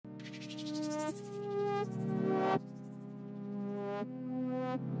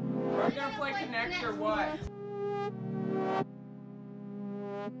connect or what?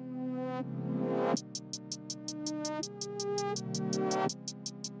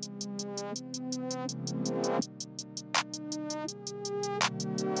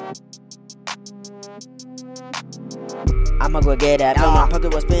 I'ma go get that. Fill my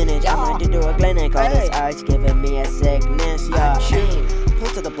pocket with spinach. I'm ready to do a clinic. All this ice giving me a sickness. Yeah, pull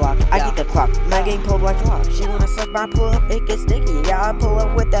to the block. I get the clock. My game pulled like flock. She wanna suck my pull up. It gets sticky. Yeah, I pull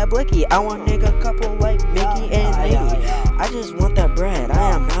up with that blicky. I want nigga couple like Mickey and Minnie. I just want that bread.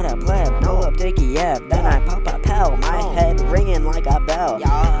 I am not a pleb. Pull up dicky. Yeah, then I pop a pal. My head ringing like a bell.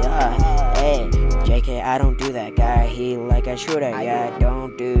 Yeah, hey. JK, I don't do that guy, he like a shooter, yeah,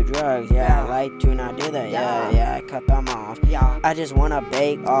 don't do drugs, yeah, I like to not do that, yeah, I cut them off, I just wanna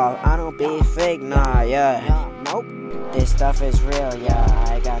bake off, I don't be fake, nah, yeah, nope, this stuff is real, yeah,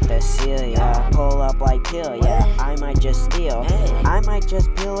 I got the seal, yeah, pull up like peel, yeah, I might just steal, I might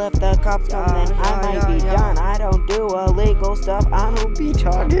just peel if the cops come, then I might be done, I don't do illegal stuff, I don't be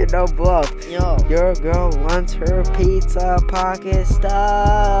talking no bluff, your girl wants her pizza pocket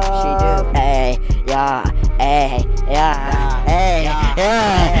stuff, she do, hey, yeah, hey, yeah, hey,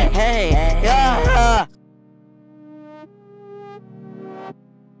 yeah, hey, yeah.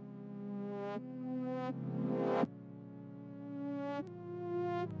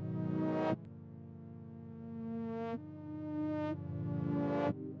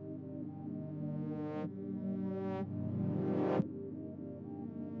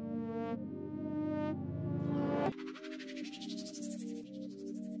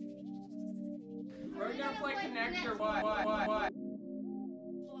 We're gonna play connect or what? Fly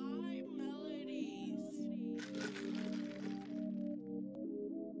Melodies.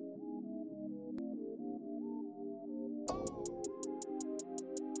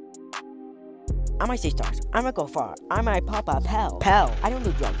 I might say stars, I might go far, I might pop a pal. I don't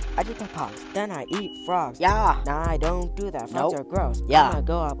do drugs, I just pop pogs, then I eat frogs. Yeah. Nah, I don't do that, frogs are gross. Yeah. I might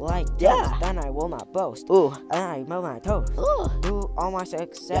go up like toast, then I will not boast. Ooh. Then I mow my toes. Ooh. Do all my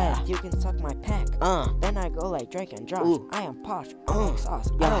success, you can suck my peck. Then I go like Drake and Josh. Ooh. I am posh, I like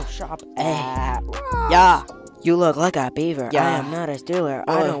sauce, I don't shop at yeah. You look like a beaver, I am not a stealer,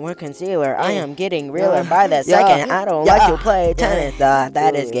 I don't wear concealer, I am getting realer by the second, I don't like to play tennis,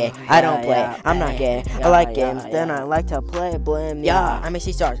 that is gay, I don't play, I'm not gay, I like games, then I like to play blim, I may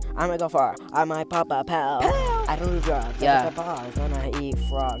see stars, I might go far, I might pop a pal, I don't do drugs, I get the bars, then I eat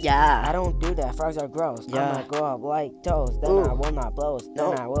frogs, I don't do that, frogs are gross, I might go up like toast, then I will not boast,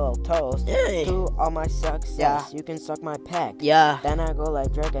 then I will toast, to all my success, you can suck my peck, then I go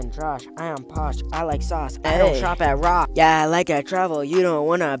like Drake and Josh, I am posh, I like sauce, I don't shop at Rock. Yeah, I like to travel, you don't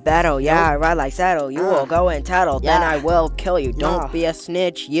wanna battle. Yeah, I ride like saddle, you will go and tattle. Then I will kill you, don't be a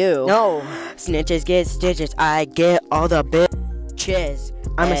snitch, you. No, snitches get stitches, I get all the bitches.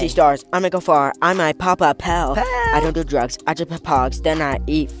 I'ma see stars, I'ma go far, I might pop a pal. I don't do drugs, I just pop pogs, then I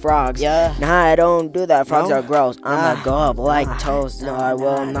eat frogs. Nah, I don't do that, frogs are gross. I'ma go up like toast, no, I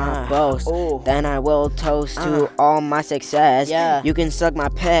will not boast. Then I will toast to all my success. You can suck my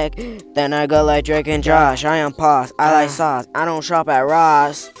peck, then I go like Drake and Josh. I am posh, I like sauce, I don't shop at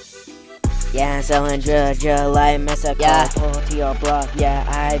Ross. Yeah, I'm selling drugs, like Mexico. Pull to your block,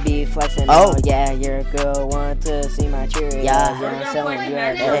 I be flexing. Yeah, your girl want to see my Cheerios. I'm selling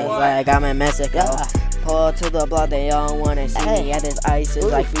drugs, like I'm in Mexico. Pull to the block, they all wanna see me. Yeah, this ice is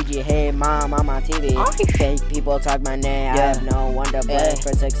like Fiji. Hey, mom, I'm on TV. Fake people talk my name. I have no one to blame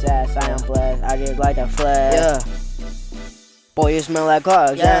for success. I am blessed. I just like to flex. Boy, you smell like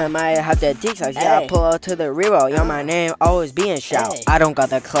clogs, I might have to detox, I pull up to the reroll, my name always being shout, I don't got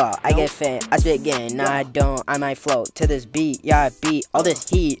the clout, I get fit, I spit game, nah I don't, I might float to this beat, I beat all this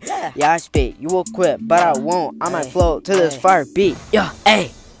heat, I spit, you will quit, but I won't, I might float to this fire beat, Yeah,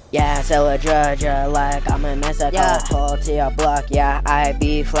 I sell a drug, like I'm in Mexico. Pull to your block, I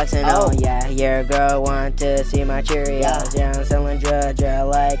be flexing on. Your girl want to see my Cheerios. I'm selling drug,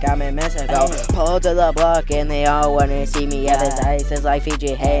 like I'm in Mexico. Pull to the block and they all wanna see me. This ice is like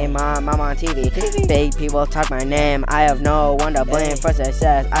Fiji. Hey mom, I'm on TV. Fake people talk my name. I have no one to blame for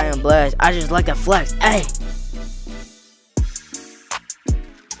success. I am blessed. I just like to flex.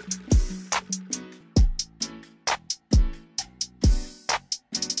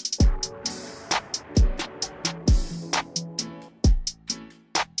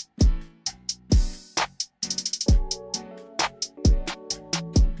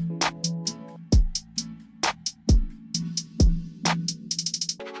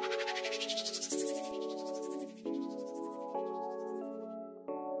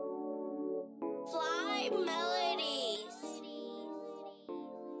 Fly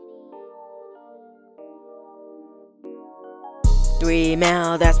 3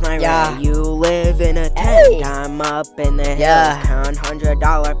 mil, that's my Yeah. rent. You live in a tent. Hey. I'm up in the hills, Yeah. count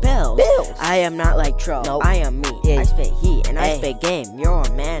 $100 bills. I am not like Tro. Nope. I am me. Yeah. I spit heat and I Hey. spit game. Your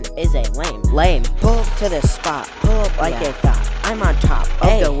man is a lame. Lame. Pull up to the spot. Pull up like Yeah. a thought. I'm on top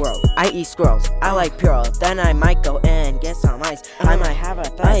Hey. of the world. I eat squirrels. I like pure. Then I might go in, get some ice. I might have a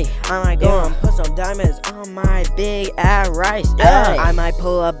thighs. I might go Yeah. and put some diamonds on my big ass rice. Hey. I might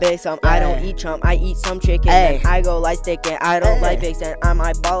pull up big some. I don't Hey. eat chump. I eat some chicken. Hey. I go like sticking. I don't Hey. like vixen. I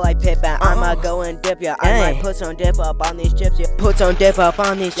might ball like Pippin. I might go and dip ya. I Hey. might put some dip up on these chips. Yeah. Put some dip up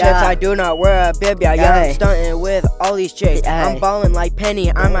on these chips. Yeah. I do not wear a bib. Yeah, I'm Hey. stunting with all these chicks. Hey. I'm balling like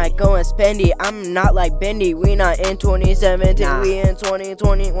Penny. I might go and spendy. I'm not like Bendy. We not in 2017. Nah. We in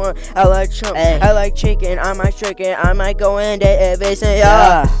 2021. I like chump. Hey. I like chicken. I might chicken. I might go and date vixen.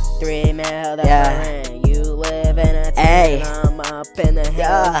 Yeah. 3 mil, that's Yeah. my rent. You live in a tent. Hey. I'm up in the hills,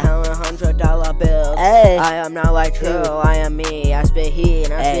 Yeah. counting $100 bills. Hey. I am not like True. I am me. I spit heat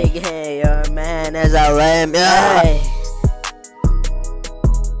and I Hey. spit game. Your man is a lame. Yeah. Hey.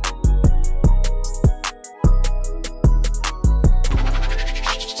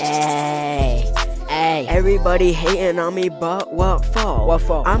 Hey. Hey. Everybody hating on me, but what for? What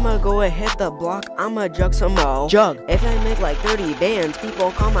for? I'ma go and hit the block. I'ma jug some more. Jug. If I make like 30 bands,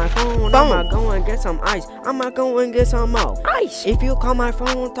 people call my phone. I'ma go and get some ice. I'ma go and get some more. Ice. If you call my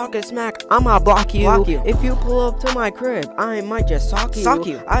phone talking smack, I'ma block you. Block you. If you pull up to my crib, I might just sock you. Sock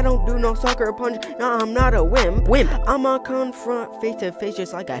you. I don't do no sucker punch. No, I'm not a wimp. I'ma confront face to face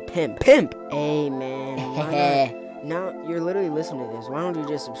just like a pimp. Hey man. why not? Now you're literally listening to this. Why don't you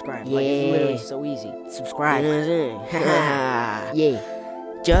just subscribe? Like it's Yeah. literally so easy. Subscribe. You know what I'm saying? Yeah.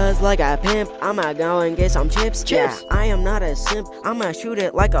 Just like a pimp, I'ma go and get some chips. Chips. Yeah, I am not a simp. I'ma shoot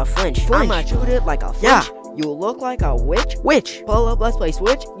it like a flinch. Flinch. I'ma shoot it like a flinch. Yeah. You look like a witch. Pull up, let's play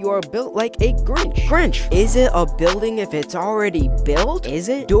Switch. You are built like a Grinch. Is it a building if it's already built? Is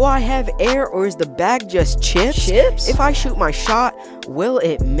it? Do I have air or is the bag just chips? If I shoot my shot, will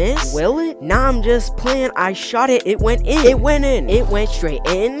it miss? Will it? Nah, I'm just playing. I shot it. It went in. It went straight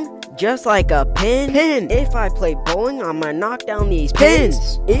in. Just like a pin. If I play bowling, I'ma knock down these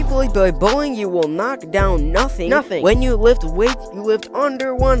pins. If you play bowling, you will knock down nothing. When you lift weights, you lift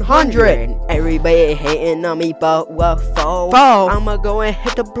under 100. Everybody hating on me, but what for? I'ma go and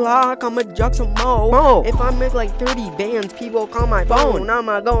hit the block. I'ma jug some more. If I make like 30 bands, people call my phone.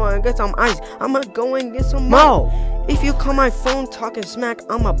 I'ma go and get some ice. I'ma go and get some more. If you call my phone talking smack,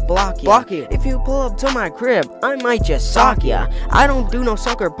 I'ma block you. If you pull up to my crib, I might just sock ya. I don't do no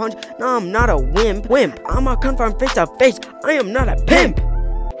sucker punch. No, I'm not a wimp. I'ma confront face to face. I am not a pimp.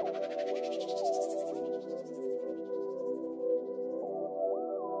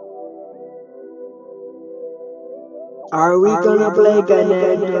 Are we gonna play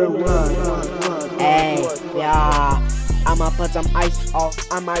Connect or what? Hey, yeah. I'ma put some ice all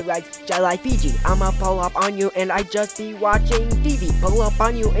on my rice, just like Fiji. I'ma pull up on you and I just be watching TV. Pull up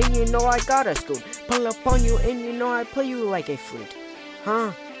on you and you know I got a scoop. Pull up on you and you know I play you like a flute.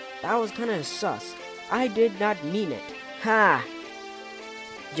 Huh? That was kinda sus. I did not mean it. Ha!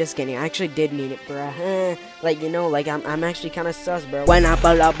 Just kidding, I actually did mean it, bruh. Like, you know, like, I'm actually kinda sus, bro. When I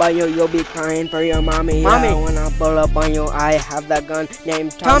pull up on you, you'll be crying for your mommy. Yeah, when I pull up on you, I have that gun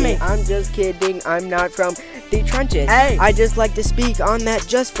named Tommy. I'm just kidding, I'm not from the trenches. Hey. I just like to speak on that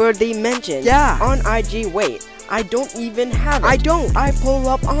just for the mention. Yeah. On IG, wait. I don't even have it. I don't. I pull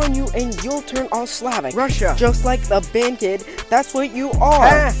up on you and you'll turn all Slavic. Russia. Just like the band kid, that's what you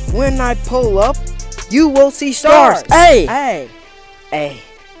are. When I pull up, you will see stars. Hey.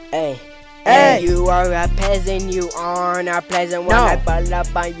 Hey, you are a peasant, you aren't a pleasant. When No. I pull up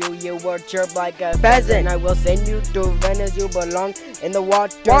on you, you will chirp like a pheasant. I will send you to Venice, you belong in the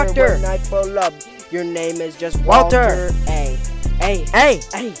water. When I pull up, your name is just Walter. Hey.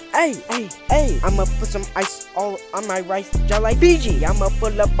 I'ma put some ice all on my rice, just like Fiji. I'ma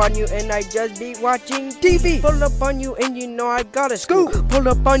pull up on you and I just be watching TV. Pull up on you and you know I got a scoop. Pull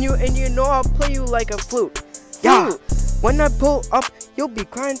up on you and you know I'll play you like a flute. Yeah. When I pull up, you'll be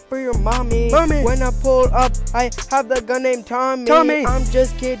crying for your mommy. When I pull up, I have the gun named Tommy. I'm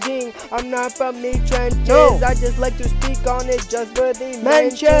just kidding. I'm not from the trenches. No. I just like to speak on it just for the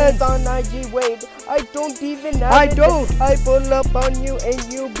mentions. On IG, wait, I don't even have I it. don't. I pull up on you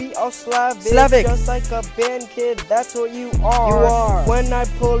and you be all Slavic. Just like a band kid, that's what you are. You are. When I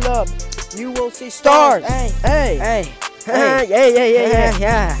pull up, you will see stars. Hey.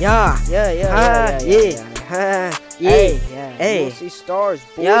 You will see stars,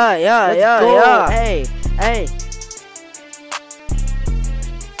 boy. Hey.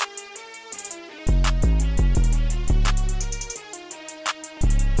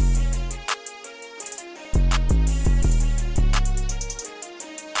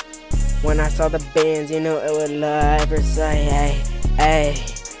 when I saw the bands, you know it would love or say, hey, hey.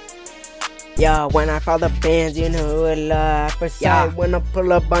 Yeah, when I saw the bands, you know it would love or say. Yeah. When I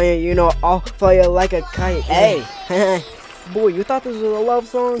pull up on you, you know I'll fly you like a kite. Hey. Boy, you thought this was a love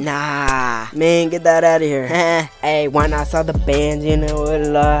song? Nah, man, get that out of here. Hey, when I saw the bands, you know it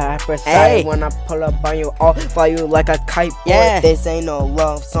love for sight. Hey. When I pull up on you, I'll fly you like a kite. Boy. Yeah, this ain't no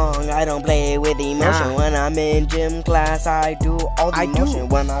love song. I don't play with emotion. Nah. When I'm in gym class, I do all the motion.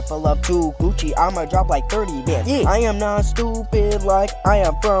 When I pull up to Gucci, I'ma drop like 30 bands. Yeah. I am not stupid like I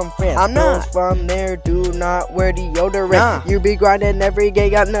am from France. I'm not from there. Do not wear deodorant. Nah. You be grinding every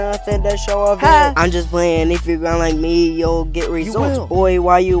day, got nothing to show of it. I'm just playing. If you grind like me, you'll get results. Boy,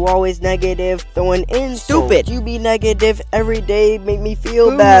 why you always negative, throwing in stupid? You be negative every day, make me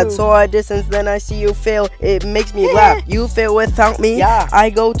feel bad. So I distance, then I see you fail, it makes me laugh. You fail without me. Yeah. I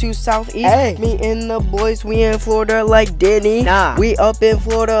go to Southeast. Hey. Me and the boys, we in Florida like Denny. Nah. We up in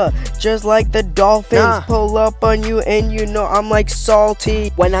Florida just like the Dolphins. Nah. Pull up on you and you know I'm like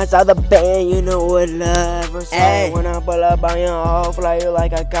salty. When I saw the band, you know what love or say. When I pull up on you, I'll fly you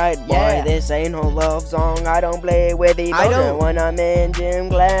like a kite. Boy, this ain't no love song. I don't play with emotion. When I'm in gym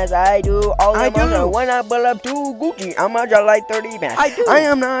class, I do all the motion. When I pull up to Gucci, I'ma drop like 30 bands. I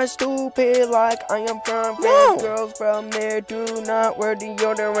am not stupid like I am from France. Girls from there do not wear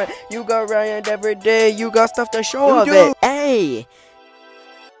deodorant. You got riot every day, you got stuff to show of it. Hey.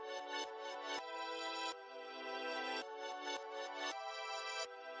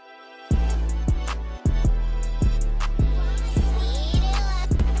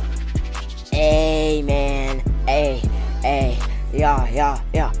 Hey, man. Hey. Hey, yeah, hey,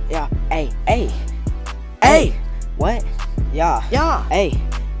 what? Yeah,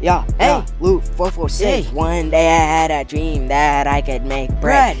 hey, Luke446. One day I had a dream that I could make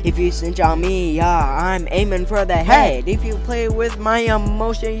bread. If you snitch on me, I'm aiming for the head. If you play with my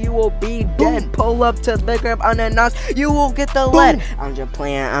emotion, you will be dead. Pull up to the crib unannounced, you will get the lead. I'm just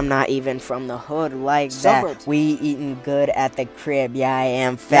playing, I'm not even from the hood like that. We eating good at the crib, yeah, I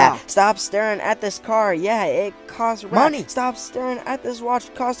am fat. Stop staring at this car, yeah, it costs money. Stop staring at this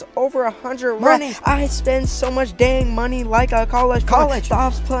watch, costs over 100 money. I spend so much dang money like a college.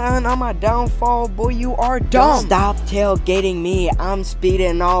 Stop playing on my downfall, boy, you are dumb. Stop tailgating me, I'm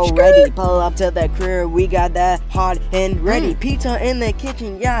speeding already. Pull up to the crib, we got that hot and ready. Pizza in the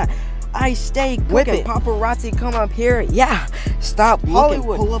kitchen, yeah, I stay cooking. Paparazzi come up here, yeah. Stop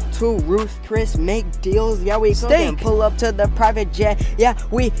Hollywood. Pull up to Ruth Chris, make deals, yeah, we stay. Pull up to the private jet, yeah,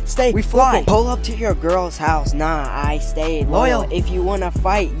 we stay. We fly. Pull up to your girl's house, nah, I stay loyal. If you wanna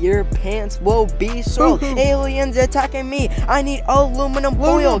fight, your pants will be soiled. Aliens attacking me, I need aluminum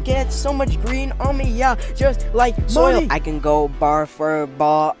foil. Get so much green on me, yeah, just like soil. I can go bar for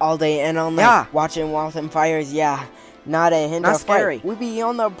ball all day and all night. Watching Walton Fires, yeah. Not a hint of fight. We be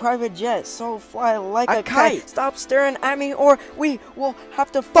on the private jet, so fly like a kite. Stop staring at me or we will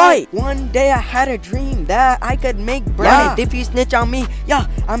have to fight. One day I had a dream that I could make bread. If you snitch on me, yeah,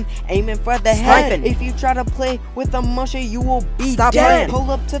 I'm aiming for the head. If you try to play with emotion, you will be dead.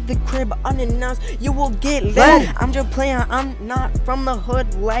 Pull up to the crib unannounced, you will get led. I'm just playing, I'm not from the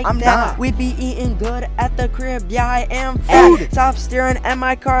hood like that. We be eating good at the crib, yeah, I am fat. Stop staring at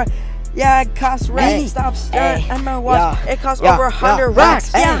my car. Yeah, it costs racks. Stop staring at my watch. It costs over 100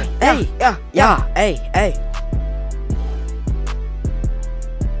 racks. Hey.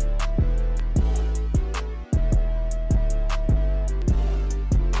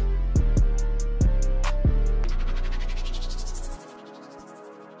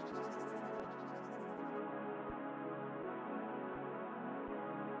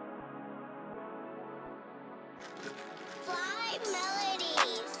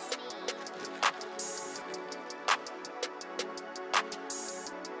 Melodies.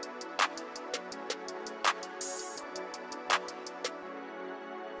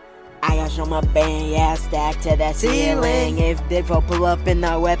 I got show my band, yeah, stack to that ceiling. If they pull up in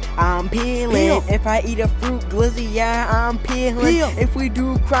the web, I'm peeling. If I eat a fruit glizzy, yeah, I'm peeling. If we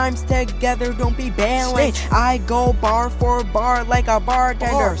do crimes together, don't be bailing. I go bar for bar like a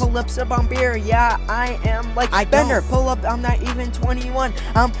bartender. Pull up, sip on beer, yeah, I am like a spender. Pull up, I'm not even 21,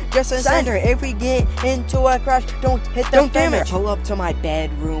 I'm just a sender. If we get into a crash, don't hit the fender. Pull up to my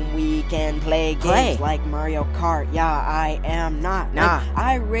bedroom, we can play games like Mario Kart, yeah, I am not.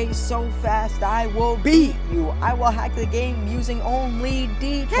 I race so fast, I will beat you. I will hack the game using only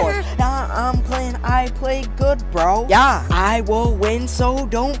detours. Nah, I'm playing, I play good, bro. Yeah, I will win, so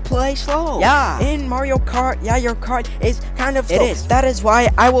don't play slow. Yeah, in Mario Kart, yeah, your cart is kind of slow. It is. That is why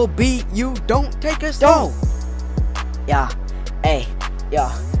I will beat you. Don't take it slow. Yeah, hey,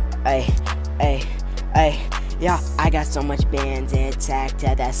 yeah, hey, hey, hey. Yeah, I got so much bands, it's tacked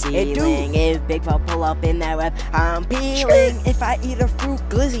to the ceiling. If Big Fella pull up in that web, I'm peeling. If I eat a fruit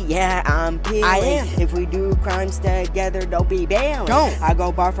glizzy, yeah, I'm peeling. I am. If we do crimes together, don't be bailing. Don't. I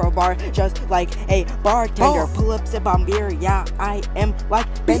go bar for bar, just like a bartender. Pull up, sip on beer, yeah, I am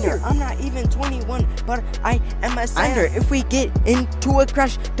like Bender. I'm not even 21, but I am a sender. If we get into a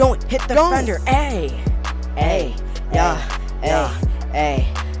crash, don't hit the fender. Hey, hey, yeah, hey, hey,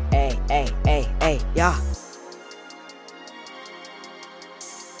 hey, hey, hey, hey, yeah.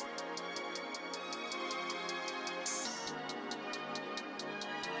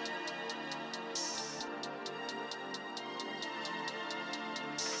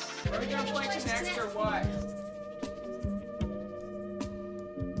 Are we gonna play Connect or what?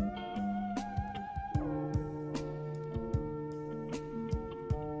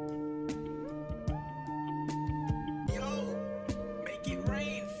 Yo, make it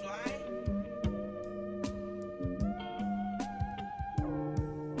rain, fly.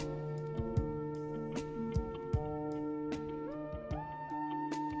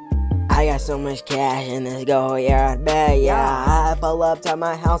 I got so much cash in this go-yard bag, yeah. I pull up to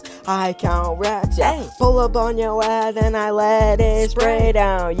my house, I count racks, yeah. Pull up on your ad and I let it spray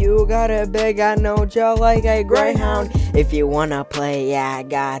down. You got a big, I know Joe like a greyhound. If you wanna play, yeah, I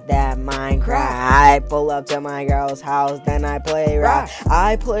got that Minecraft. I pull up to my girl's house, then I play rap.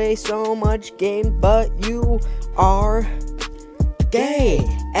 I play so much games, but you are gay.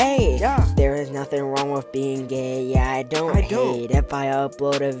 Hey, there is nothing wrong with being gay. Yeah, I don't hate. If I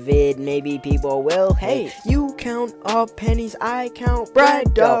upload a vid, maybe people will hate. You count up pennies, I count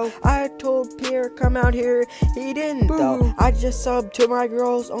bread dough. I told Pierre come out here, he didn't though. I just subbed to my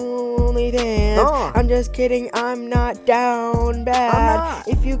girl's OnlyFans. I'm just kidding, I'm not down bad.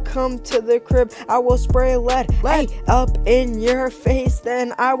 If you come to the crib, I will spray lead. Hey, up in your face,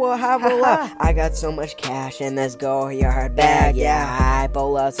 then I will have a laugh. I got so much cash in this go-yard bag. Yeah, I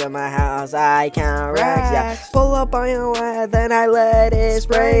pull up to my house, I count racks. Yeah, pull up on your ad, then I let it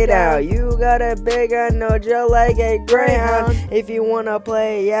spray down. You got a big, I know Joe like a greyhound. If you wanna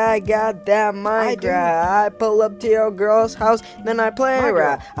play, yeah, I got that Minecraft. I pull up to your girl's house, then I play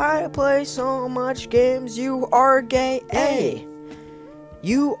rap. I play so much games, you are gay. Hey,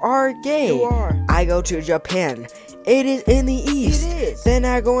 you are gay. You are. I go to Japan. It is in the East. It is. Then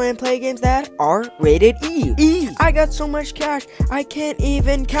I go and play games that are rated E. I got so much cash, I can't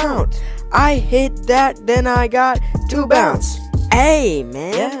even count. I hit that, then I got 2 bounce. Hey,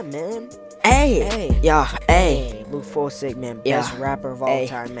 man. Yeah, man. Hey. Yeah, hey. Luke446, man. Best rapper of all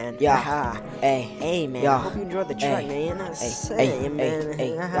time, man. Yeah. Hey, man. Yeah. Hope you enjoyed the track, man. I'm saying, man.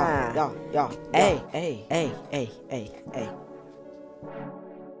 Hey.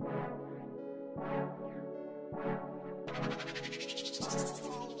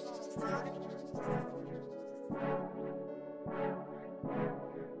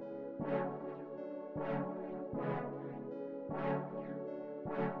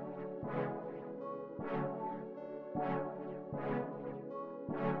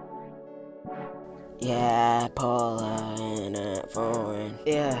 Yeah, Paula in a foreign.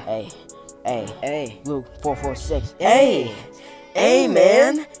 Yeah. Hey. Luke446. Hey,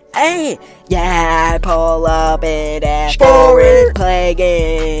 man. Hey. Yeah, pull up in that foreign. Play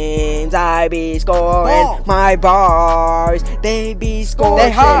games, I be scoring. My bars, they be scoring.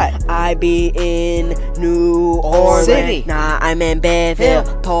 They hot. I be in New Orleans City. Nah, I'm in Bedville.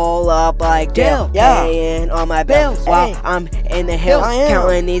 Pull up like Dill. Paying all my bills while I'm in the hills.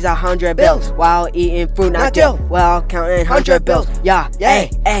 Counting these 100 bills while eating fruit, not dill. While counting 100 bills. Yeah.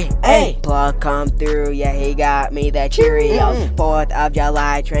 Hey. Plug come through. Yeah, he got me that Cheerios. 4th of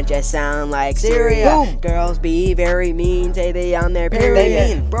July trenches sound like cereal. Girls be very mean, say they on their period.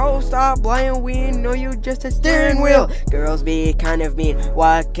 They mean, bro, stop lying, we know you just a steering wheel. Girls be kind of mean,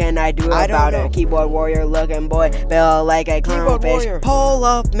 what can I do about it? Keyboard warrior looking boy, built like a clownfish. Pull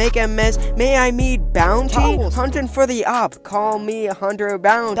up, make a mess, may I meet bounty? Hunting for the op, call me Hunter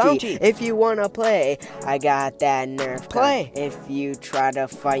Bounty. If you wanna play, I got that Nerf play. If you try to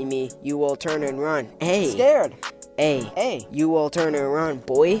fight me, you will turn and run. Hey, scared. Hey, you will turn and run,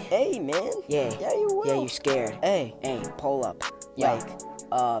 boy. Hey, man. Yeah, you will. Yeah, you scared. Hey, pull up. Like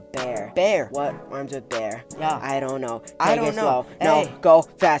a bear. What rhymes with bear? I don't know. Take it slow. No, go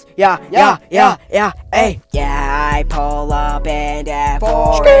fast. Yeah. Hey. Yeah. I pull up and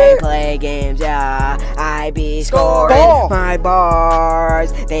F4 and play games, yeah. I be scoring my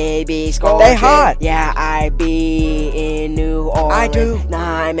bars, they be scoring. They hot. Yeah, I be in New Orleans. I do.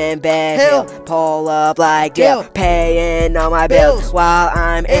 Now I'm in Bedhill. Pull up like Dill, paying all my bills while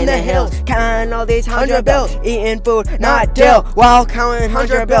I'm in the hills. Counting all these 100 bills, eating food, not dill, while counting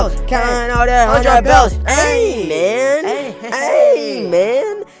 100 bills. Counting all the 100 bills. Hey, man. Hey,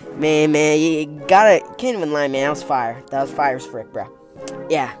 man. Man, you gotta, can't even lie, man. That was fire. That was fire as frick, bro.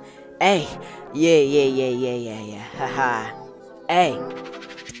 Yeah. Hey. Yeah. Haha. Hey.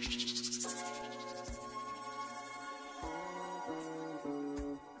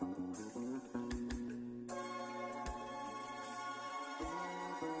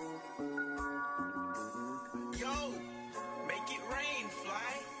 Yo, make it rain,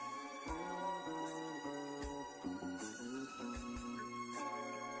 fly.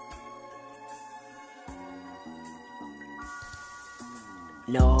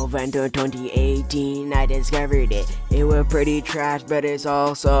 November 2018, I discovered it. It was pretty trash, but it's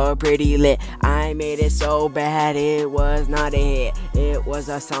also pretty lit. I made it so bad, it was not a hit. It was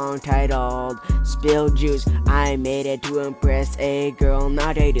a song titled Spilled Juice. I made it to impress a girl,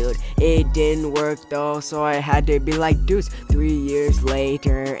 not a dude. It didn't work though, so I had to be like Deuce. 3 years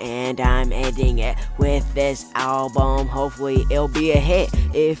later, and I'm ending it with this album. Hopefully it'll be a hit.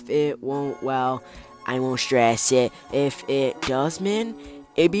 If it won't, well, I won't stress it. If it does, man,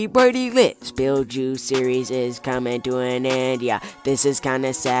 it be pretty lit. Spilled Juice series is coming to an end. Yeah, this is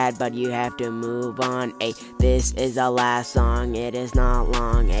kinda sad, but you have to move on. This is the last song, it is not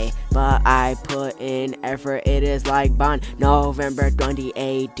long, but I put in effort, it is like Bond. November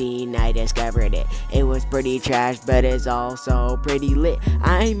 2018, I discovered it. It was pretty trash, but it's also pretty lit.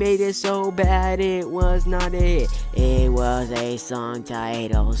 I made it so bad, it was not a hit. It was a song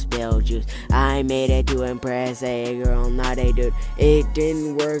titled Spilled Juice. I made it to impress a girl, not a dude. It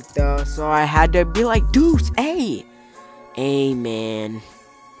didn't work though, so I had to be like Deuce. Man.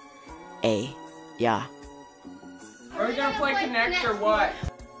 Yeah. Are we gonna play Connect or what?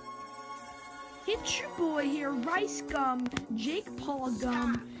 It's your boy here, Rice Gum, Jake Paul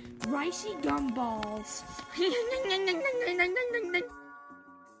Gum, Ricey Gumballs.